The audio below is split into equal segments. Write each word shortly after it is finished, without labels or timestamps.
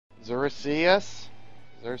Xerxes?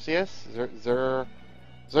 Xerxes?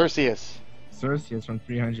 Xerxes. Xerxes from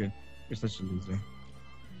 300. You're such a loser.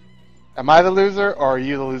 Am I the loser, or are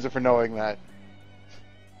you the loser for knowing that?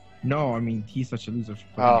 No, I mean, he's such a loser for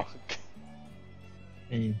putting Oh. it.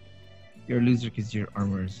 I mean, you're a loser because your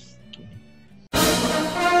armor is skinny.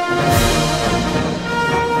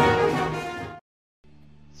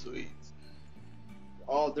 Sweet.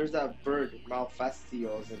 Oh, there's that bird,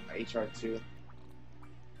 Malfestios in HR2.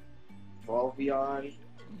 Volvion,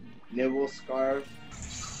 Nibble Scarf.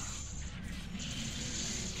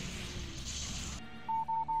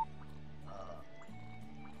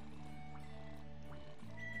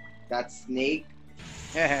 That snake.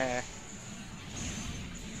 Yeah.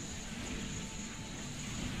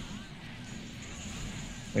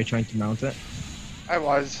 Are you trying to mount it? I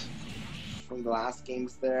was. From the last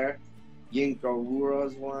games there.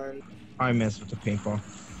 Yinkaruro's one. I messed with the paintball.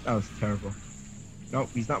 That was terrible. Nope,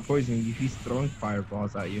 he's not poisoning you. He's throwing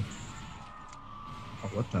fireballs at you. Oh,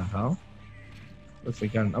 what the hell? Looks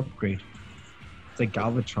like I got an upgrade. It's like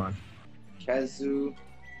Galvatron. Kezu.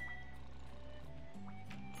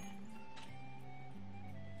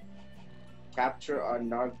 Capture on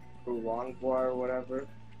Nargacuga or whatever.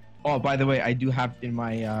 Oh, by the way, I do have in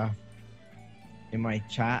my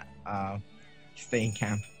chat, stay in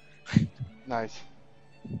camp. Nice.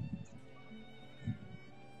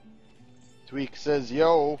 Tweak says,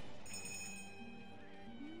 yo.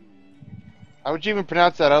 How would you even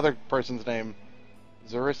pronounce that other person's name?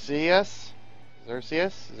 Xerxes?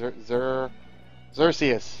 Xerxes?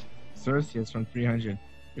 Xerxes. Xerxes from 300.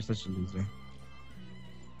 You're such a loser.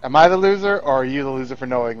 Am I the loser, or are you the loser for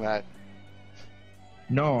knowing that?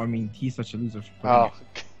 No, I mean, he's such a loser for putting Oh.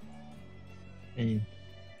 it. I mean,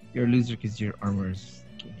 you're a loser because your armor is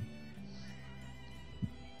skinny.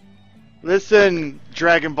 Listen,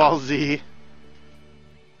 Dragon Ball Z.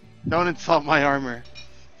 Don't insult my armor.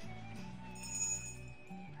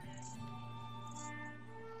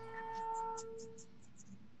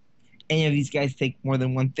 Any of these guys take more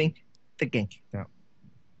than one thing, they're getting kicked out.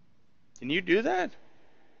 Can you do that?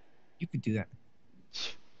 You could do that.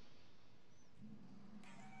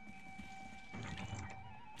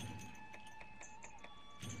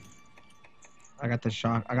 I got the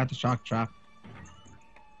shock trap.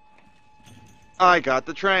 I got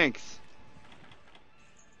the tranks.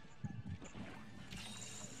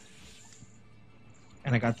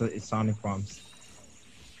 And I got the Sonic bombs.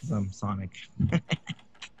 Because I'm Sonic.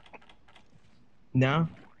 No?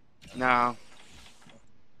 No.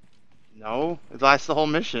 No, it lasts the whole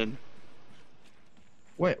mission.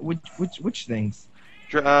 What? Which things?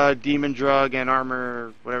 Demon drug and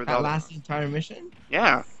armor, whatever the That hell. lasts the entire mission?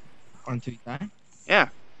 Yeah, Until you die? yeah.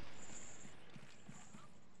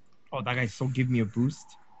 Oh, that guy so give me a boost.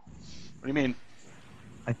 What do you mean?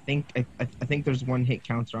 I think there's one hit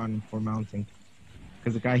counter on for mounting.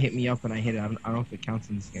 Because the guy hit me up and I hit it. I don't know if it counts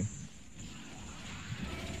in this game.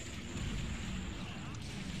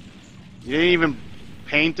 You didn't even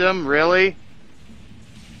paint him, really?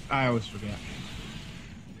 I always forget.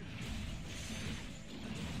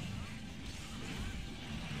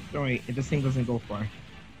 Don't worry, this thing doesn't go far.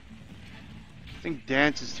 I think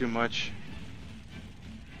dance is too much.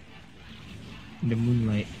 In the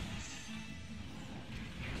moonlight.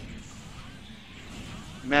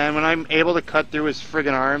 Man, when I'm able to cut through his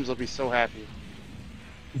friggin' arms, I'll be so happy.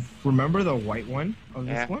 Remember the white one of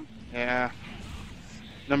Yeah. this one? Yeah.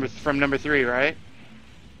 From number 3, right?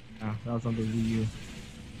 Yeah, that was on the Wii U.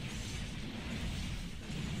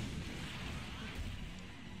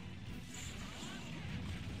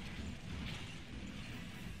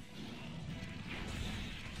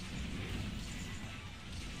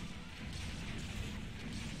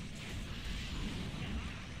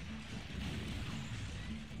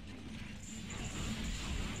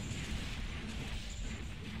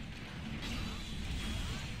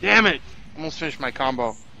 Damn it! Almost finished my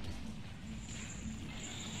combo.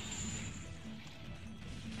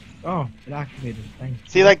 Oh, it activated.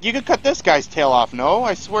 Thanks. See, like, you could cut this guy's tail off, no?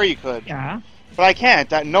 I swear you could. Yeah. But I can't.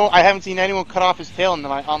 No, I haven't seen anyone cut off his tail in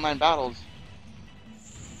my online battles.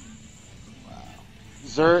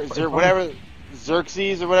 Whatever,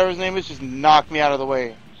 Xerxes or whatever his name is, just knocked me out of the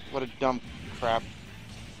way. What a dumb crap.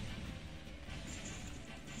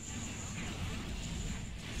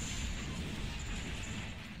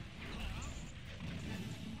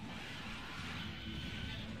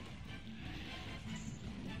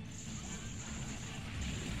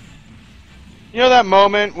 You know that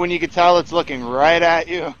moment when you could tell it's looking right at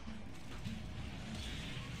you?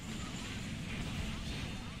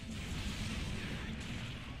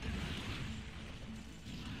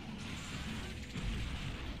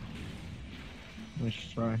 Let's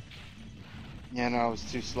try. Yeah, no, it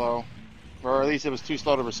was too slow. Or at least it was too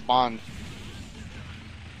slow to respond.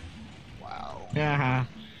 Wow. Yeah,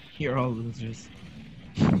 you're all losers.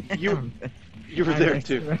 You were there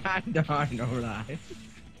too. I know that.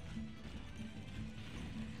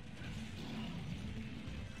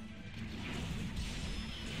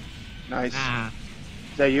 Nice. Ah,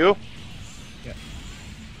 Is that you? yeah.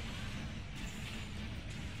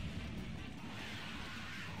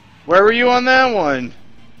 Where were you on that one?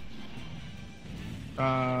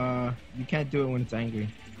 You can't do it when it's angry.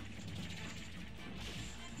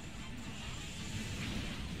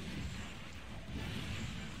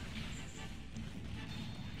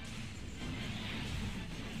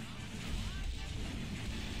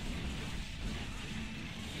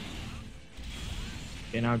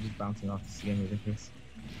 Okay, now I'm just bouncing off. This is getting ridiculous.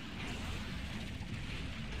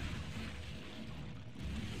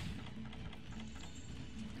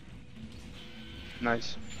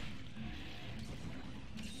 Nice.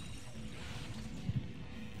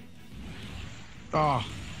 Oh.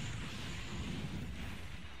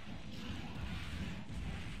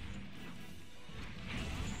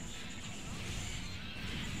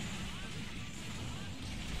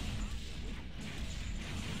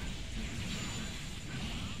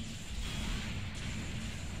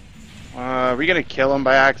 Are we gonna kill him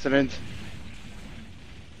by accident?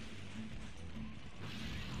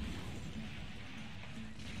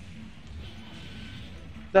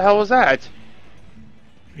 The hell was that?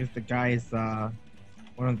 If the guy's, one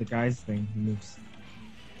of the guys' thing moves.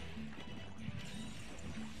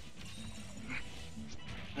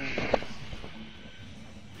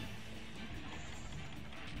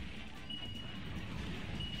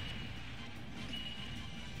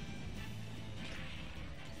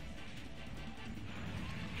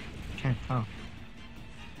 Can't tell. What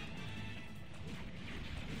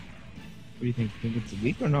do you think? Think it's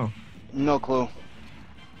weak or no? No clue.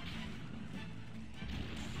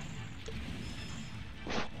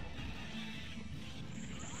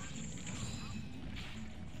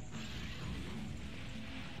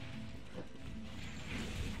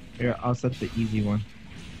 Here, I'll set the easy one.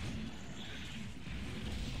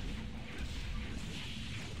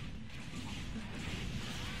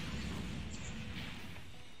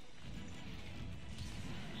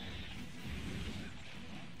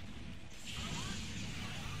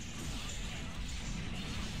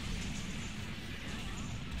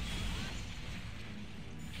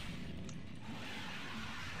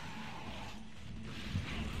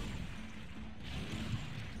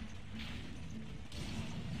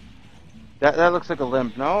 That looks like a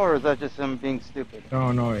limp, no? Or is that just him being stupid?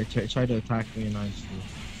 No, no, it tried to attack me and I just...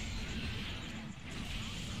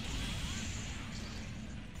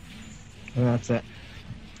 And that's it.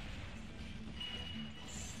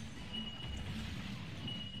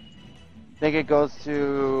 Think it goes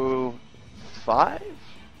to 5?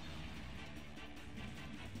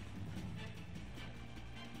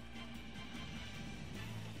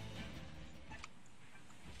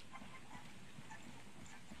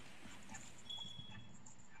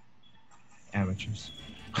 Amateurs.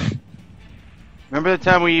 Remember the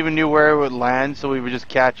time we even knew where it would land, so we would just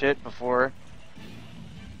catch it before?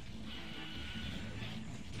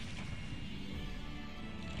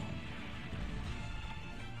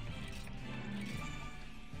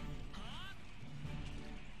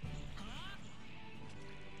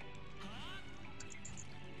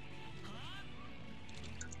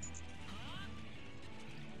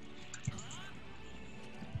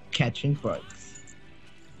 Catching bugs.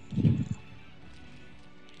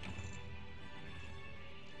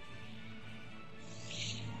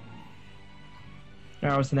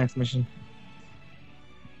 Alright, what's the next mission?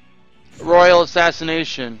 Royal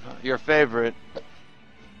Assassination, your favorite.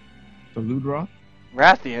 The Ludroth?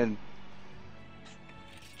 Rathian.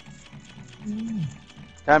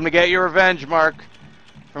 Time to get your revenge, Mark.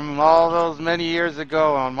 From all those many years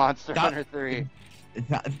ago on Monster Hunter 3.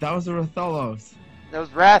 That was a Rathalos. That was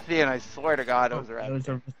Rathian, I swear to God it was Rathian. Those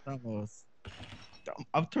are Rathalos.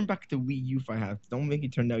 I'll turn back to Wii U if I have to. Don't make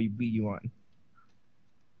it turn out Wii U on.